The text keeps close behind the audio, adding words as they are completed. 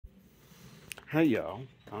Hey y'all.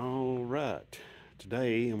 Alright.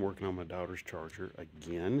 Today I'm working on my daughter's charger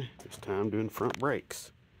again. This time doing front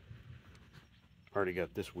brakes. Already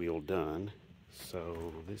got this wheel done.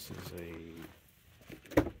 So this is a,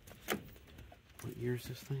 what year is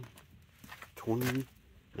this thing?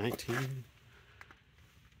 2019?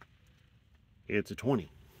 It's a 20.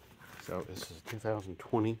 So this is a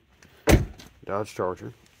 2020 Dodge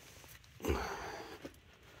Charger.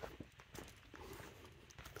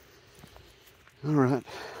 Alright,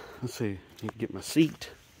 let's see. I need to get my seat,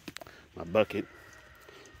 my bucket,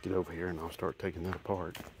 get over here, and I'll start taking that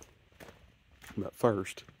apart. But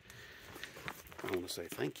first, I want to say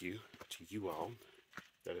thank you to you all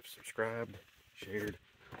that have subscribed, shared,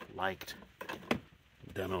 liked,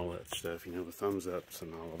 done all that stuff. You know, the thumbs ups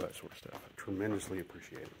and all of that sort of stuff. I tremendously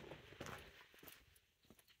appreciate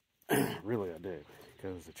it. Really, I do.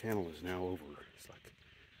 Because the channel is now over, it's like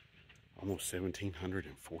almost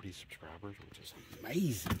 1,740 subscribers, which is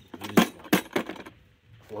amazing. It just like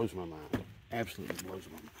blows my mind. Absolutely blows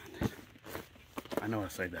my mind. I know I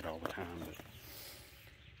say that all the time, but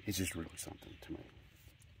it's just really something to me.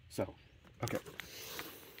 So, okay.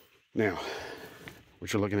 Now,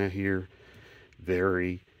 what you're looking at here,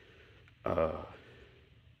 very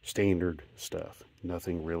standard stuff.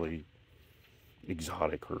 Nothing really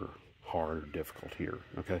exotic or hard or difficult here,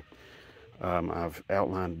 okay? I've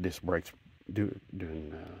outlined disc brakes,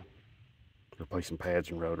 doing replacing pads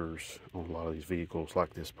and rotors on a lot of these vehicles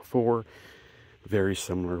like this before. Very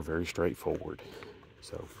similar, very straightforward.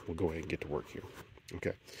 So we'll go ahead and get to work here.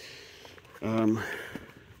 Okay.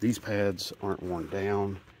 These pads aren't worn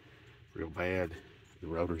down real bad. The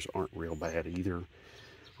rotors aren't real bad either.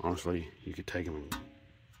 Honestly, you could take them and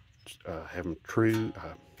have them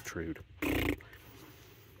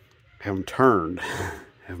have them turned.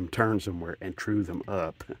 Have them turn somewhere and true them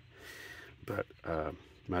up. But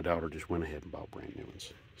my daughter just went ahead and bought brand new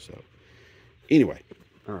ones. So anyway,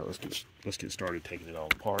 all right, let's get started taking it all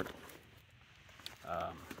apart.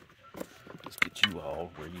 Let's get you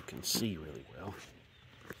all where you can see really well.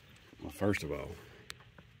 Well, first of all,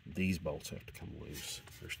 these bolts have to come loose.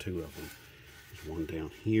 There's two of them. There's one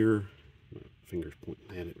down here. My finger's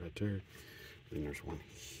pointing at it right there. Then there's one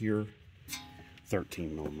here.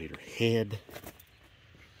 13mm head.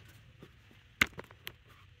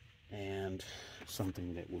 And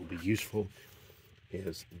something that will be useful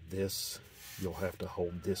is this. You'll have to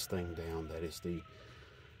hold this thing down. That is the,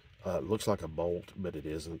 looks like a bolt, but it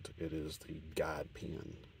isn't. It is the guide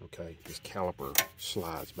pin, okay? This caliper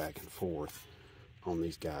slides back and forth on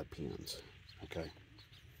these guide pins, okay?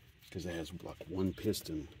 Because it has like one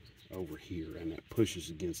piston over here, and that pushes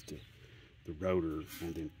against the rotor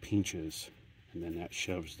and then pinches, and then that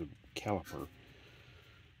shoves the caliper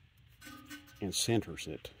and centers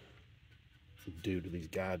it. Due to these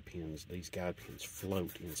guide pins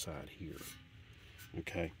float inside here,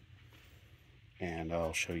 okay? And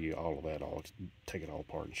I'll show you all of that. I'll take it all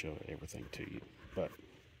apart and show everything to you. But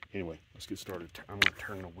anyway, let's get started. I'm going to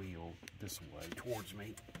turn the wheel this way towards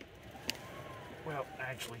me. Well,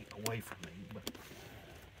 actually away from me, but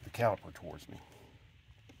the caliper towards me.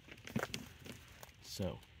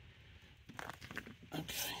 So,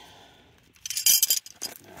 okay.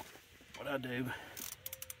 Now, what I do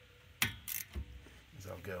is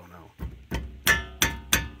I'll go now.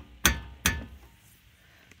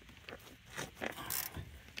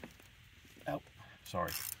 Oh,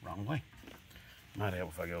 sorry, wrong way. Might help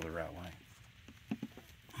if I go the right way.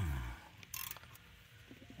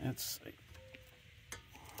 Let's see.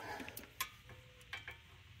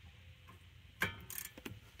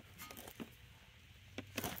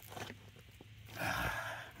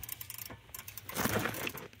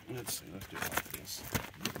 Let's see, let's do it like this.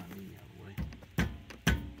 Get my knee out of the way.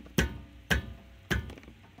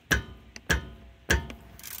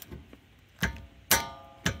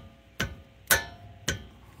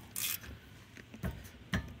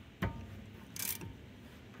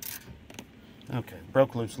 Okay,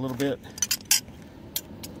 broke loose a little bit.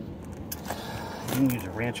 You can use a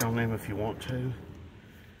wrench on them if you want to.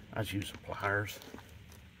 I just use some pliers.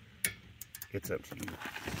 It's up to you.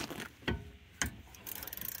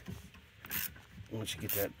 Once you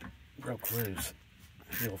get that broke loose,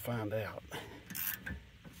 you'll find out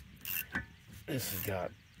this has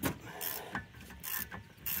got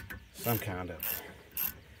some kind of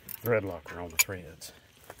thread locker on the threads.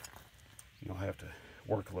 You'll have to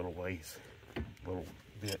work a little ways, a little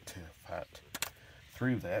bit to fight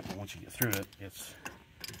through that. And once you get through it,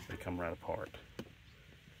 they come right apart.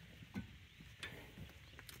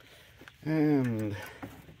 And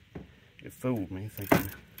it fooled me thinking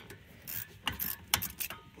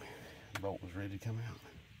the bolt was ready to come out.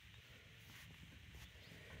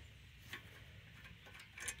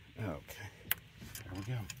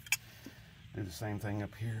 go. Do the same thing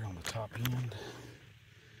up here on the top end,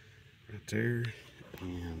 right there,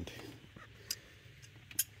 and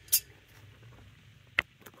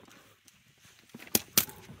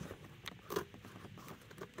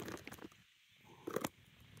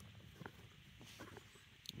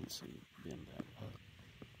let's see, bend that up.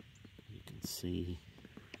 You can see.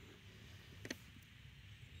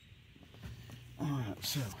 All right,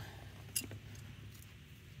 so.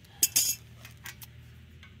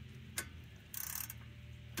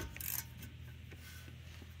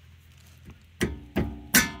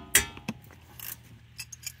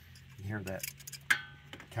 Hear that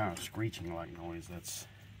kind of screeching like noise. That's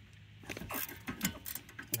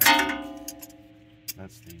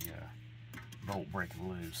the bolt breaking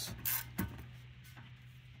loose.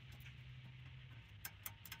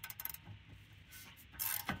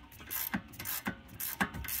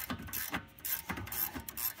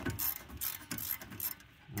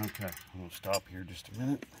 Okay, I'm going to stop here just a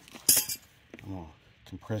minute. I'm going to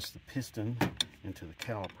compress the piston into the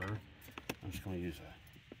caliper. I'm just going to use a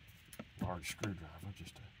large screwdriver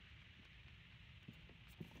just to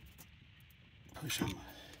push on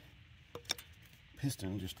the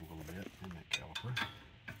piston just a little bit in that caliper.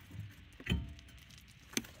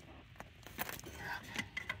 Okay.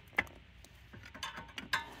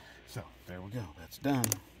 So there we go, that's done.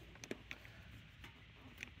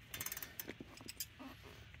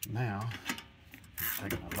 Now, I'm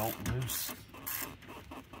taking the bolt loose.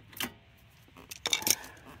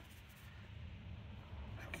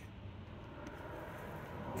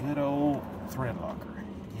 Good old thread locker.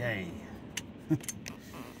 Yay.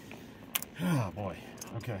 Oh boy.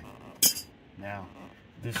 Okay. Now,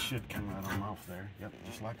 this should come right on off there. Yep,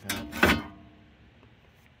 just like that.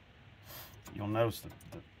 You'll notice that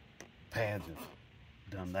the pads have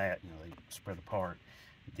done that. You know, they spread apart.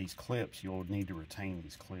 These clips, you'll need to retain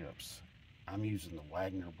these clips. I'm using the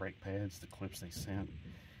Wagner brake pads. The clips they sent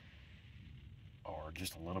are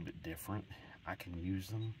just a little bit different. I can use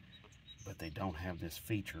them, but they don't have this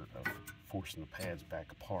feature of forcing the pads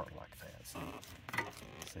back apart like that.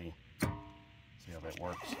 See how that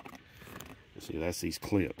works? See, that's these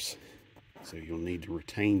clips. So you'll need to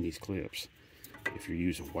retain these clips if you're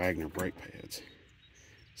using Wagner brake pads.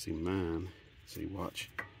 See mine, see, watch,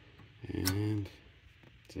 and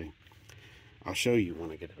see. I'll show you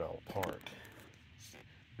when I get it all apart. It's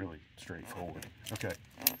really straightforward. Okay,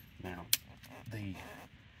 now the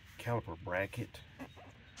caliper bracket,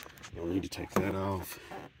 you'll need to take that off.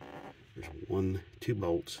 There's two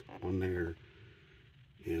bolts, one there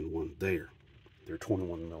and one there. They're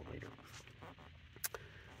 21 millimeter.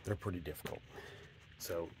 They're pretty difficult.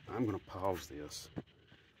 So I'm going to pause this.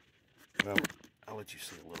 Well, I'll let you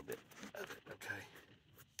see a little bit of it, okay?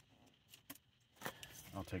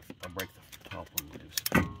 I'll break the top one loose.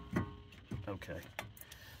 Okay.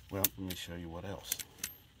 Well, let me show you what else.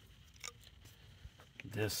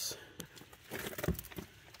 This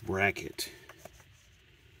bracket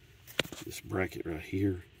right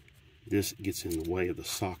here, this gets in the way of the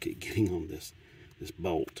socket getting on this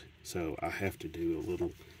bolt. So I have to do a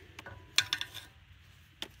little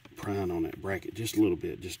prying on that bracket just a little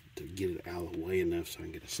bit, just to get it out of the way enough so I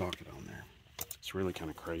can get a socket on there. It's really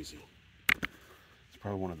kind of crazy. It's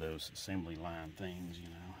probably one of those assembly line things, you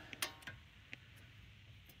know.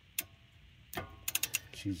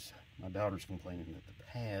 My daughter's complaining that the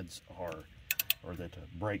pads or that the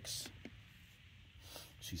brakes,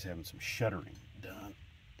 she's having some shuttering done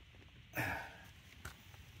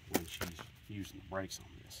when she's using the brakes on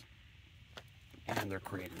this. And they're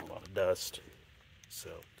creating a lot of dust. So,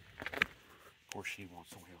 of course, she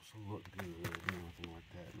wants somebody else to look good and everything like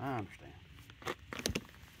that. And I understand.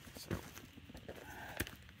 So,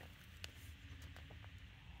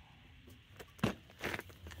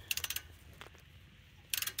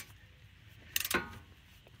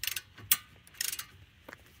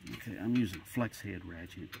 okay, I'm using a flex head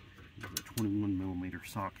ratchet with a 21 millimeter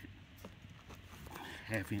socket,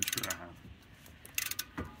 1/2 inch drive.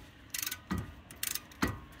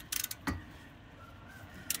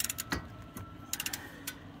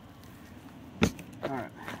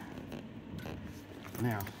 Alright,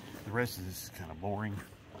 now the rest of this is kind of boring,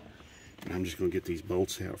 and I'm just going to get these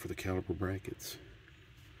bolts out for the caliper brackets,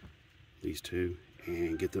 these two,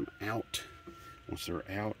 and get them out. Once they're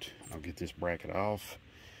out, I'll get this bracket off,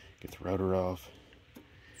 get the rotor off,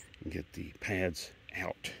 and get the pads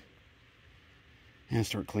out, and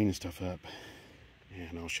start cleaning stuff up,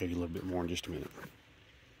 and I'll show you a little bit more in just a minute.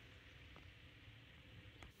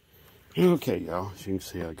 Okay, y'all, as you can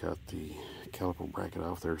see, I got the caliper bracket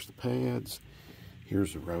off. There's the pads.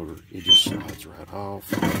 Here's the rotor. It just slides right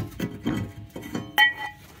off.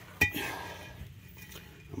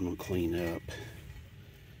 I'm going to clean up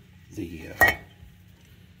the,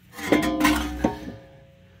 I'm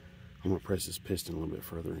going to press this piston a little bit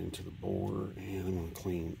further into the bore, and I'm going to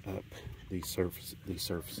clean up these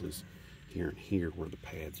surfaces here and here where the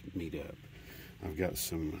pads meet up. I've got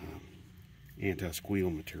some anti-squeal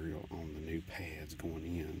material on the new pads going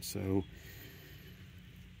in, so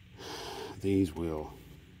these will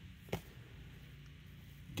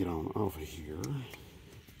get on off of here.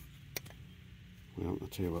 Well, I'll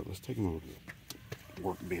tell you what, let's take them over to the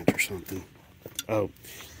workbench or something. Oh,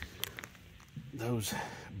 those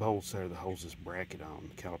bolts there that holds this bracket on,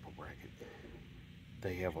 the caliper bracket,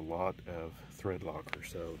 they have a lot of thread lockers,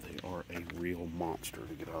 so they are a real monster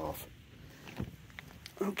to get off.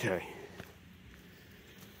 Okay.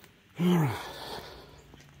 All right.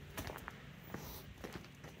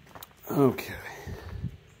 Okay.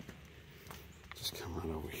 Just come right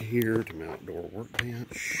over here to my outdoor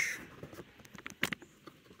workbench.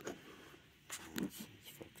 Let's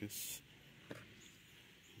focus.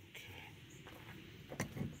 Okay.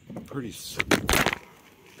 Pretty simple.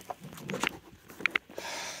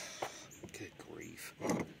 Good grief.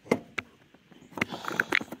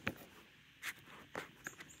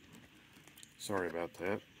 Sorry about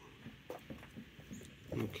that.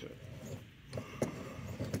 Okay.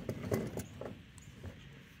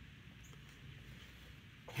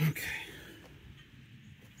 Okay.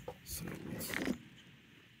 So let's a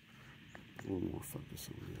little more focus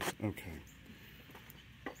on this. Okay.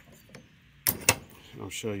 I'll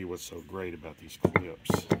show you what's so great about these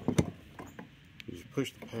clips. You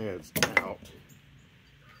push the pads out.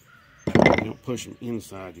 You don't push them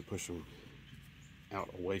inside, you push them out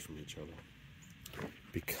away from each other.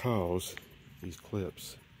 Because these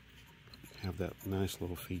clips have that nice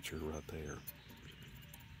little feature right there.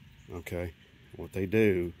 Okay, what they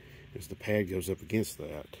do is the pad goes up against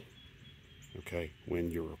that. Okay,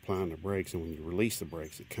 when you're applying the brakes, and when you release the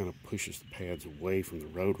brakes, it kind of pushes the pads away from the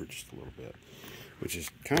rotor just a little bit, which is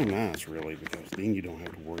kind of nice, really, because then you don't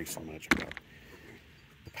have to worry so much about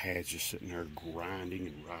the pads just sitting there grinding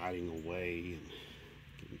and riding away and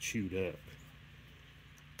getting chewed up.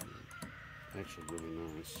 Actually, really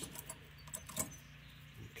nice.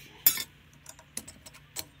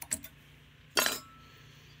 Okay.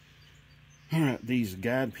 All right, these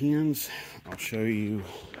guide pins, I'll show you.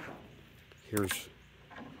 Here's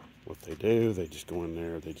what they do. They just go in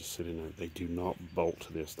there. They just sit in there. They do not bolt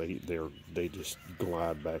to this. They just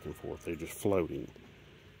glide back and forth. They're just floating.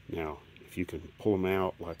 Now, if you can pull them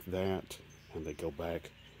out like that and they go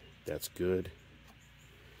back, that's good.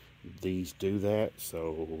 These do that,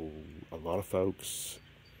 so a lot of folks,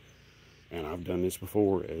 and I've done this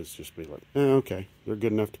before, is just be like, oh, okay, they're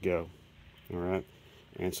good enough to go. All right,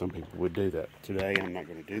 and some people would do that. Today, I'm not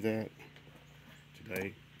going to do that.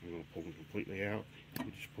 Today, I'm going to pull them completely out.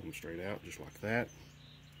 You just pull them straight out, just like that.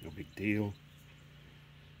 No big deal.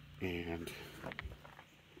 And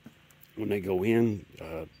when they go in,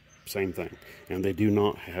 same thing. And they do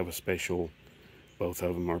not have a special, both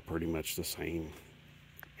of them are pretty much the same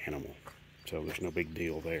animal. So there's no big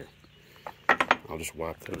deal there. I'll just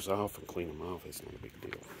wipe those off and clean them off. It's not a big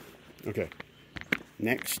deal. Okay.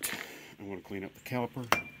 Next, I'm going to clean up the caliper.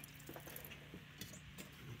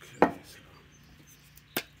 Okay.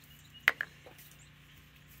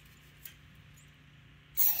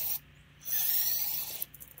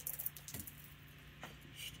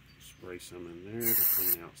 Spray some in there to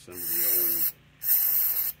clean out some of the old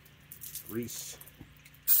grease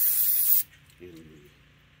in the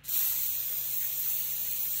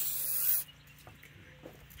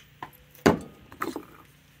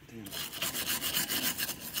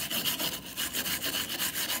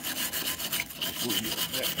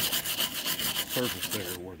surface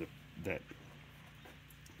there where that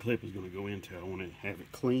clip is going to go into. I want to have it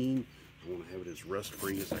clean. I want to have it as rust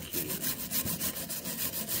free as I can.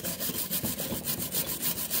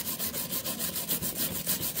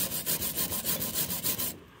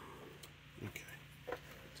 Okay.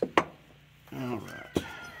 All right.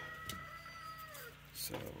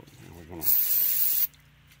 So now we're going to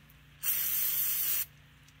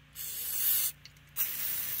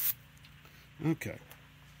okay.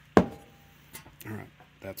 All right,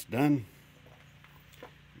 that's done.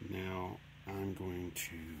 Now I'm going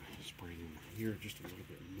to spray in here just a little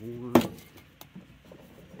bit more.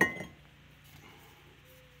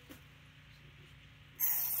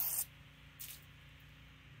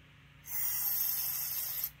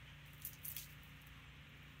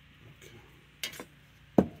 Okay.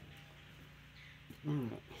 All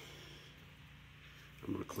right.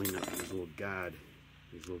 I'm going to clean up these little guide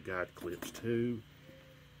clips too.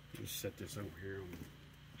 Just set this over here on the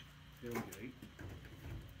tailgate.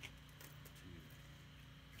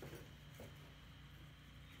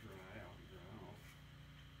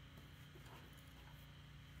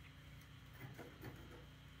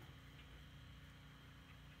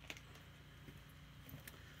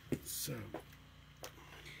 So,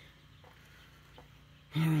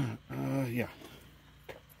 alright, yeah.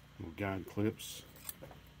 Little guide clips.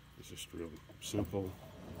 It's just real simple.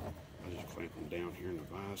 I just clamp them down here in the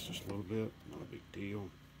vise just a little bit. Not a big deal.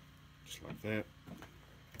 Just like that.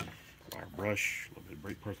 Wire brush, a little bit of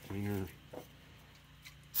brake parts cleaner.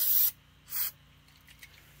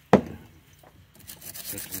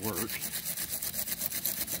 Set to work.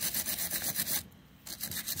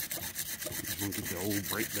 Just want to get the old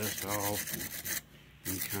brake dust off.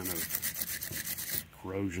 Any kind of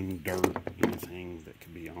corrosion, dirt, anything that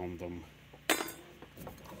could be on them.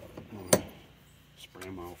 Spray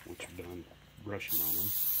them off once you're done brushing on them.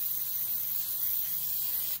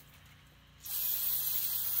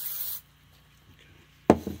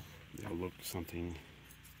 Okay. They'll look something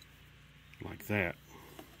like that.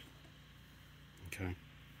 Okay,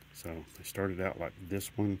 so they started out like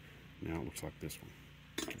this one, now it looks like this one.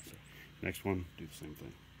 Okay, so next one, do the same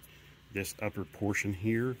thing. This upper portion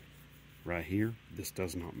here, right here, this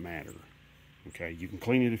does not matter. Okay, you can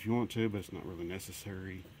clean it if you want to, but it's not really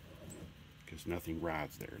necessary because nothing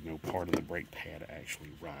rides there. No part of the brake pad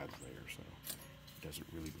actually rides there, so it doesn't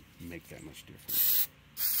really make that much difference.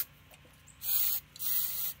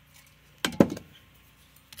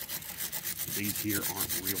 These here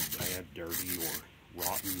aren't real bad, dirty, or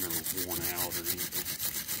rotten, or worn out, or anything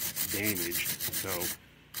damaged, so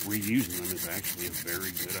reusing them is actually a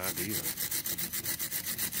very good idea.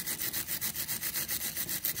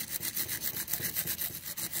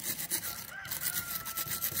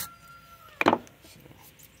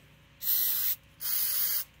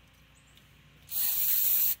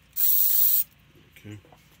 Okay.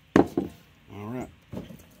 All right.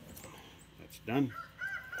 That's done.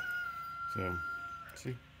 So,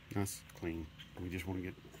 see, nice, clean. We just want to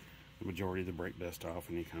get the majority of the brake dust off,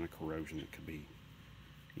 any kind of corrosion that could be,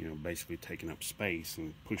 you know, basically taking up space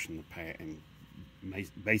and pushing the pad. And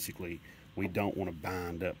basically, we don't want to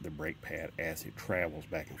bind up the brake pad as it travels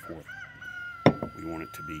back and forth. We want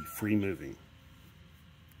it to be free moving.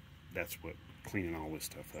 That's what cleaning all this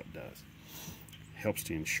stuff up does. Helps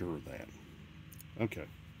to ensure that. Okay,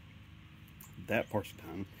 that part's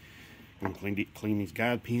done. I'm going to clean these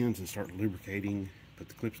guide pins and start lubricating, put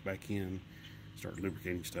the clips back in, start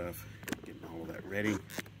lubricating stuff, getting all of that ready.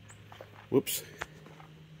 Whoops.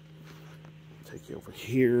 Take you over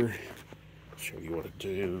here, show you what to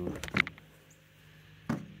do.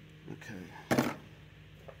 Okay.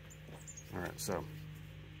 Alright, so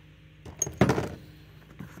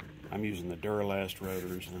I'm using the Duralast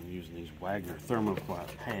rotors, and I'm using these Wagner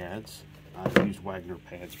thermoplastic pads. I've used Wagner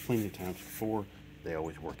pads plenty of times before. They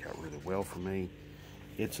always work out really well for me.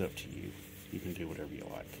 It's up to you. You can do whatever you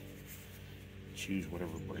like. Choose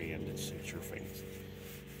whatever brand that suits your fancy.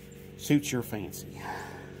 Suits your fancy.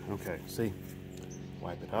 Okay, see?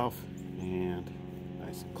 Wipe it off, and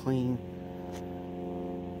nice and clean.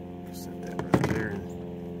 Set that right there.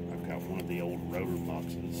 I've got one of the old rotor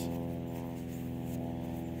boxes.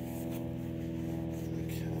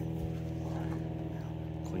 Okay.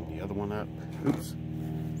 Clean the other one up. Oops.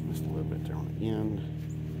 Just a little bit there on the end.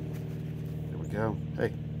 There we go.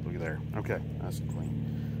 Hey, look at there. Okay, nice and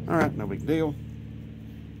clean. All right, no big deal.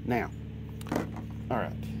 Now, all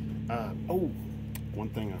right. Oh, one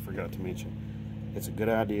thing I forgot to mention. It's a good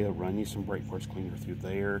idea to run you some brake parts cleaner through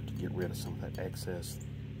there to get rid of some of that excess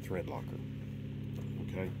thread locker.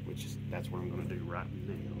 Okay, that's what I'm going to do right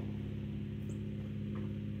now.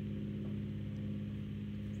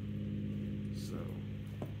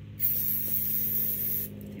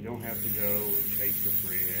 You don't have to go and chase the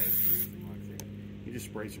threads or anything like that. You just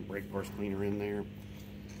spray some brake parts cleaner in there.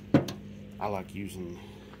 I like using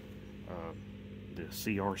the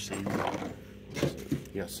CRC.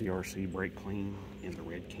 Yeah, CRC brake clean in the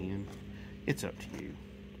red can. It's up to you.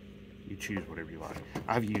 You choose whatever you like.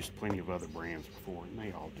 I've used plenty of other brands before, and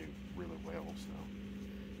they all do really well. So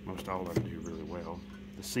most all of them do really well.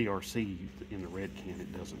 The CRC in the red can,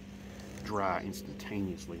 it doesn't dry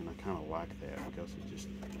instantaneously, and I kind of like that because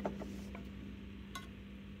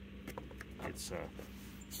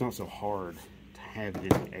it's not so hard to have it in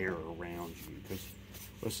the air around you, because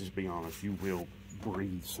let's just be honest, you will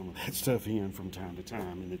breathe some of that stuff in from time to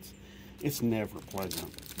time, and it's never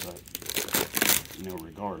pleasant. But you know,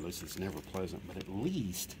 regardless, it's never pleasant. But at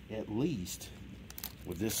least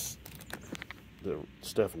with the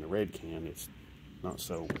stuff in the red can, it's not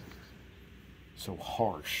so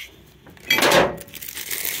harsh.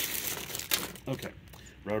 Okay,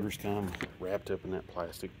 rotors come wrapped up in that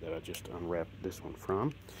plastic that I just unwrapped this one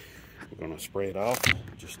from. We're going to spray it off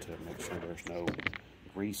just to make sure there's no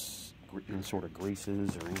grease, any sort of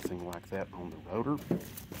greases or anything like that on the rotor.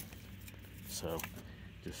 So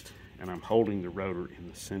just and I'm holding the rotor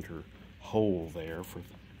in the center hole there for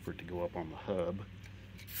it to go up on the hub,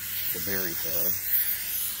 the bearing hub.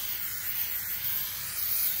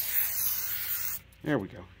 There we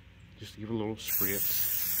go. Just give it a little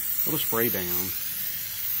spritz, a little spray down.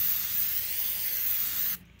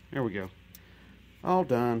 There we go. All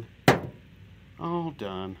done. All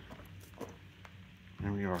done.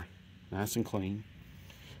 There we are. Nice and clean.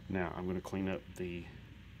 Now I'm going to clean up the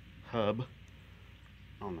hub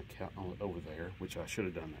on the over there, which I should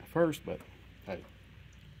have done that first, but hey,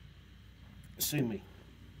 sue me.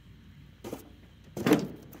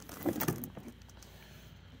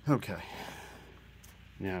 Okay.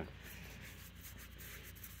 Now,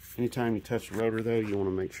 anytime you touch the rotor, though, you want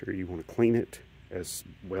to make sure you want to clean it as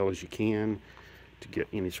well as you can to get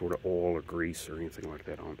any sort of oil or grease or anything like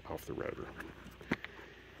that off the rotor.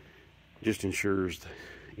 Just ensures,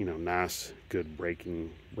 you know, nice, good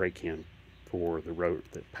break-in for the rotor,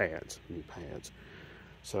 new pads.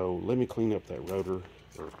 So let me clean up that rotor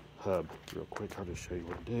or hub real quick. I'll just show you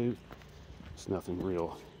what to do. It's nothing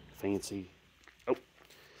real fancy. Oh,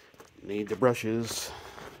 need the brushes.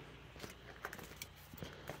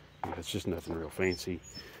 Yeah, it's just nothing real fancy.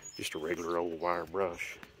 Just a regular old wire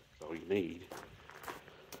brush. That's all you need.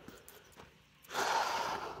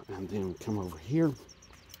 And then come over here.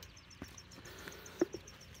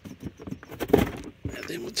 And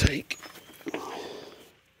then we'll take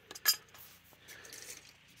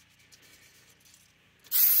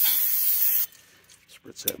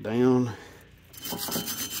spritz that down.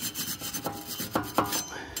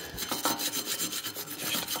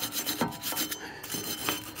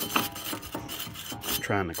 I'm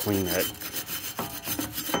trying to clean the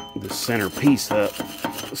center piece up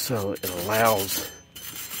so it allows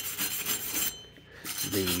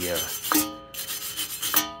the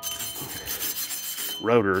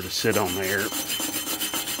rotor to sit on there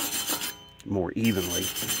more evenly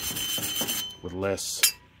with less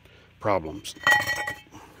problems.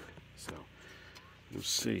 So we'll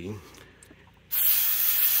see.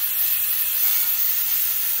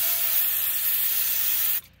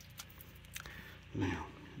 Now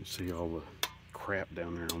you see all the crap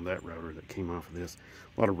down there on that rotor that came off of this.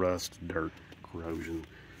 A lot of rust, dirt, corrosion,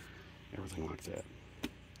 everything like that.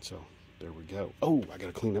 So there we go. Oh, I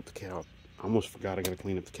gotta clean up the caliper. I almost forgot I gotta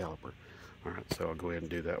clean up the caliper. All right, so I'll go ahead and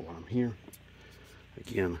do that while I'm here.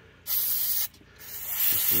 Again, just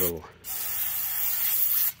a little.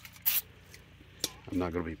 I'm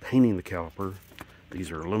not gonna be painting the caliper. These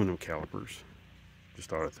are aluminum calipers. Just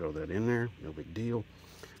thought I'd throw that in there, no big deal.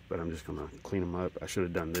 But I'm just gonna clean them up. I should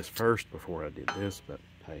have done this first before I did this, but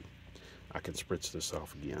hey, I can spritz this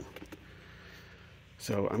off again.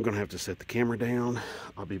 So I'm gonna have to set the camera down.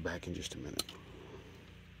 I'll be back in just a minute.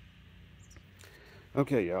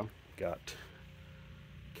 Okay, y'all, got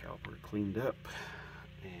caliper cleaned up,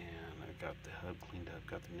 and I got the hub cleaned up,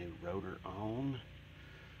 got the new rotor on,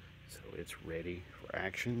 so it's ready for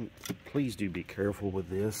action. Please do be careful with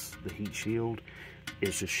this, the heat shield.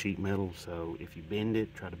 It's just sheet metal, so if you bend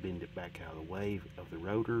it, try to bend it back out of the way of the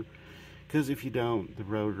rotor, because if you don't, the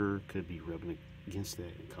rotor could be rubbing against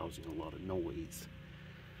that and causing a lot of noise.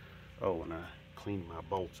 Oh, and I cleaned my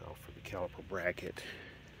bolts off for the caliper bracket.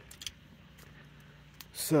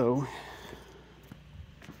 So,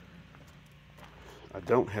 I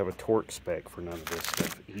don't have a torque spec for none of this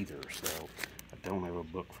stuff either, so I don't have a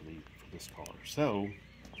book for this car. So,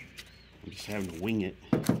 I'm just having to wing it,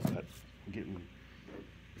 but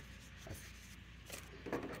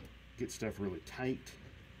get stuff really tight,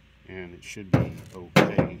 and it should be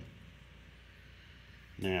okay.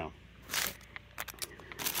 Now,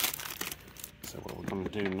 so what we're going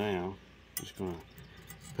to do now is going to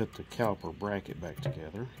put the caliper bracket back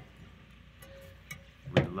together,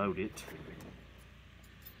 reload it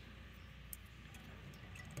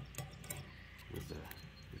with the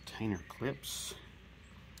retainer clips,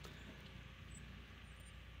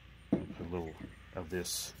 put a little of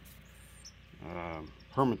this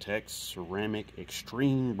Permatex ceramic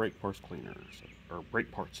extreme brake parts cleaner, or brake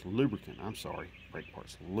parts lubricant. I'm sorry, brake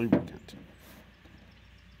parts lubricant.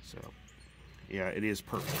 So yeah, it is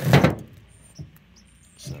perfect.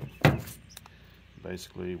 So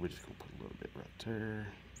basically we're just gonna put a little bit right there.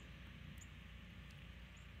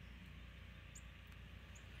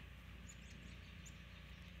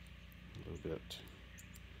 A little bit.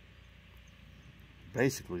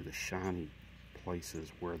 Basically the shiny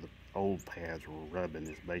places where the old pads were rubbing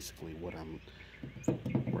is basically where I'm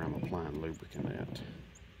applying lubricant at.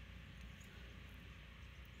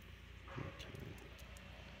 Okay.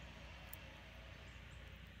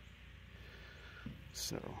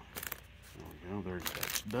 So there we go,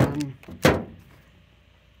 that's done.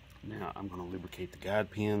 Now I'm going to lubricate the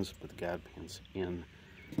guide pins, put the guide pins in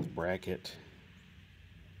the bracket,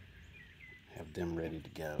 have them ready to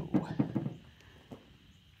go.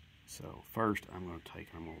 So first I'm going to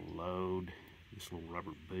load this little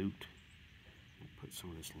rubber boot and put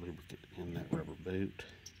some of this lubricant in that rubber boot.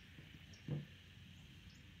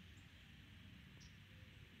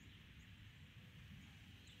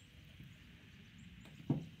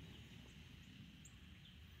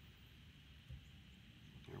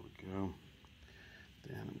 There we go.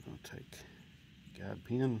 Then I'm going to take the guide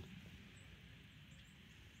pin,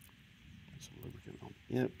 put some lubricant on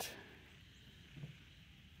it.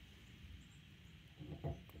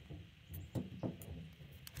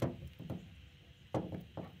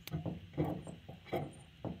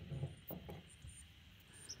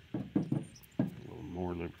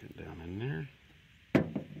 More lubricant down in there.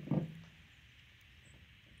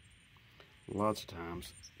 Lots of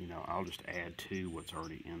times, you know, I'll just add to what's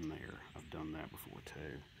already in there. I've done that before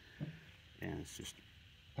too. And it's just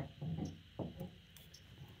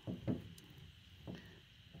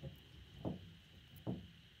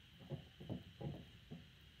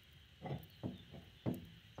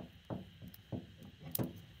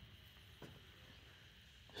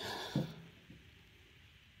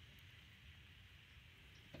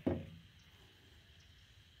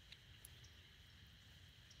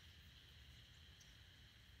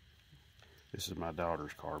this is my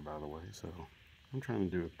daughter's car, by the way, so I'm trying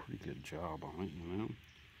to do a pretty good job on it, you know.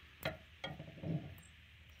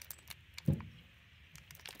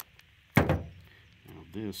 Now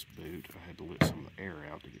this boot, I had to let some of the air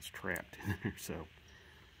out that gets trapped in there, so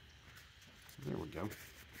there we go.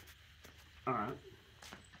 Alright.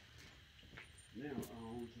 Now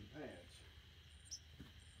on to the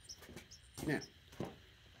pads.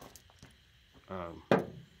 Now,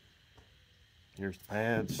 here's the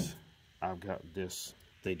pads. I've got this.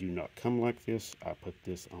 They do not come like this. I put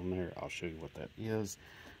this on there. I'll show you what that is.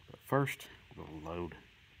 But first, we're going to load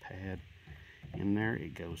the pad in there.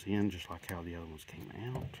 It goes in just like how the other ones came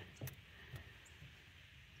out.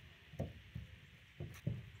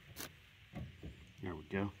 There we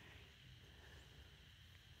go.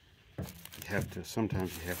 You have to,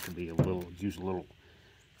 sometimes you have to be use a little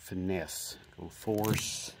finesse, a little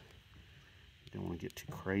force. You don't want to get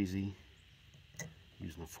too crazy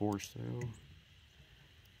using the force though.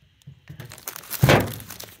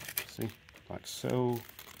 See, like so.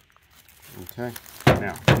 Okay,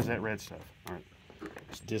 now here's that red stuff. All right,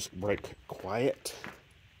 it's disc brake quiet.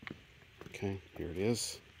 Okay, here it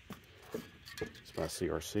is. It's by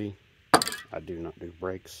CRC. I do not do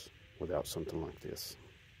brakes without something like this.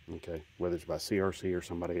 Okay, whether it's by CRC or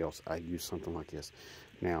somebody else, I use something like this.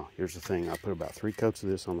 Now, here's the thing. I put about 3 coats of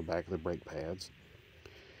this on the back of the brake pads.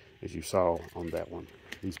 As you saw on that one,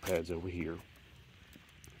 these pads over here,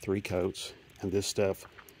 3 coats, and this stuff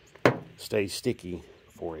stays sticky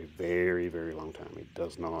for a very, very long time. It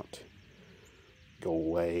does not go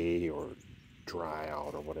away or dry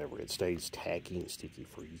out or whatever. It stays tacky and sticky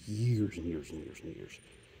for years and years and years and years.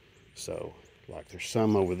 So, like there's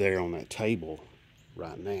some over there on that table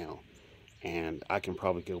right now, and I can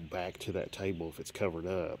probably go back to that table if it's covered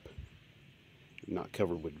up, not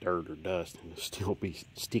covered with dirt or dust, and it'll still be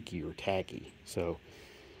sticky or tacky. So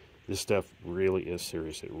this stuff really is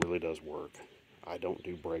serious. It really does work. I don't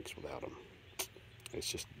do brakes without them. It's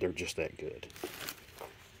just, they're just that good.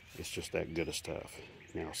 It's just that good of stuff.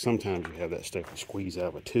 Now sometimes you have that stuff you squeeze out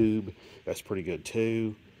of a tube. That's pretty good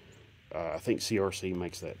too. I think CRC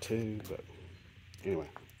makes that too, but anyway,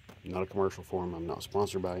 not a commercial for them. I'm not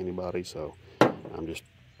sponsored by anybody, so I'm just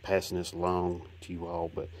passing this along to you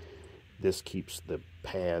all. But this keeps the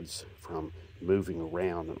pads from moving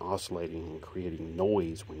around and oscillating and creating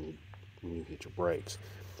noise when you hit your brakes.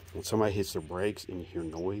 When somebody hits their brakes and you hear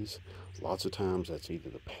noise, lots of times that's either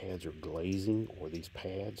the pads are glazing or these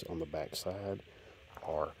pads on the back side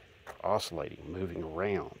are oscillating, moving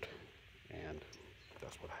around, and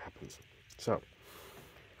that's what happens. So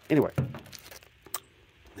anyway,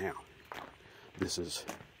 now this is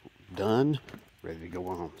done, ready to go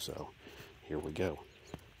on, so here we go.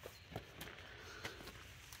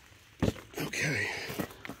 Okay,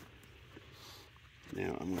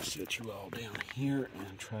 now I'm going to set you all down here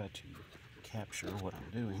and try to capture what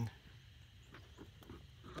I'm doing.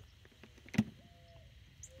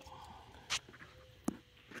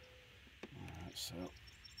 Alright, so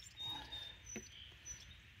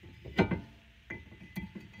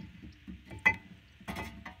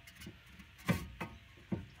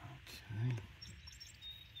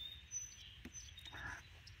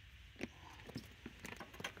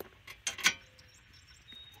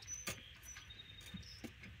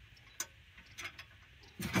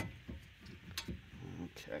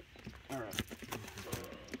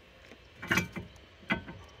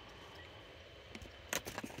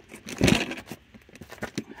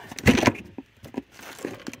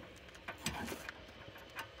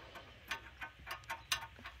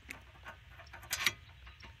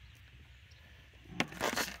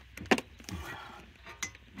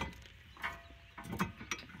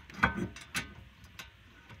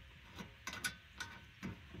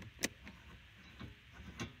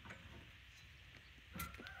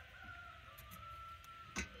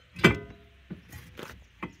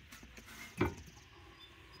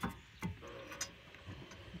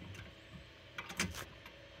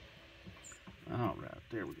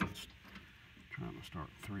it's trying to start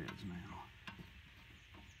threads now.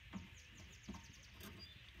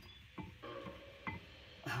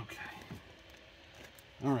 Okay.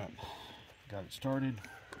 All right. Got it started.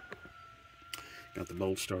 Got the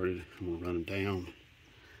bolts started. I'm going to run them down.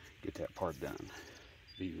 Get that part done.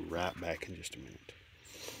 Be right back in just a minute.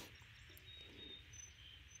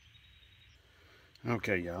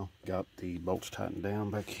 Okay, y'all. Got the bolts tightened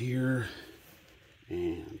down back here.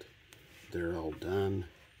 And they're all done.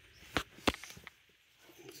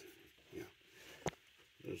 Yeah.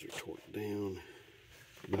 Those are torqued down.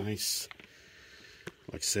 Nice.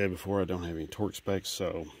 Like I said before, I don't have any torque specs,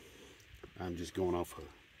 so I'm just going off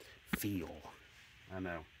a feel. I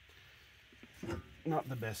know. Not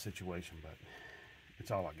the best situation, but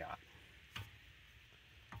it's all I got.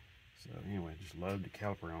 So anyway, just load the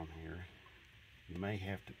caliper on here. You may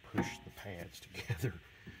have to push the pads together,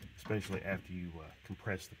 especially after you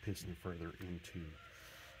compress the piston further into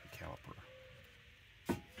the caliper.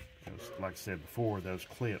 Because like I said before, those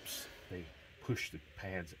clips, they push the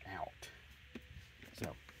pads out. So,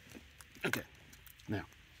 okay, now,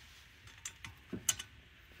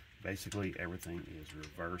 basically everything is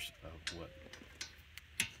reverse of what,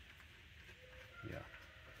 yeah,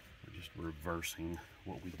 we're just reversing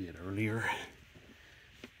what we did earlier.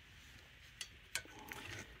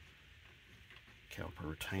 Caliper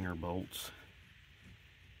retainer bolts.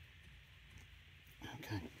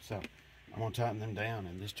 Okay, so I'm going to tighten them down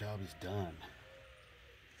and this job is done.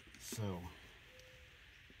 So,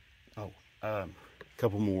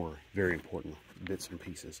 couple more very important bits and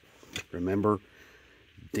pieces. Remember,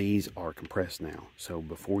 these are compressed now, so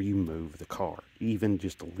before you move the car, even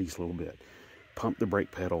just the least little bit, pump the brake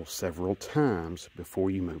pedal several times before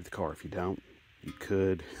you move the car. If you don't, you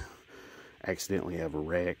could accidentally have a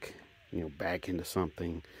wreck, you know, back into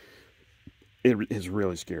something. It is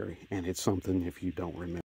really scary, and it's something, if you don't remember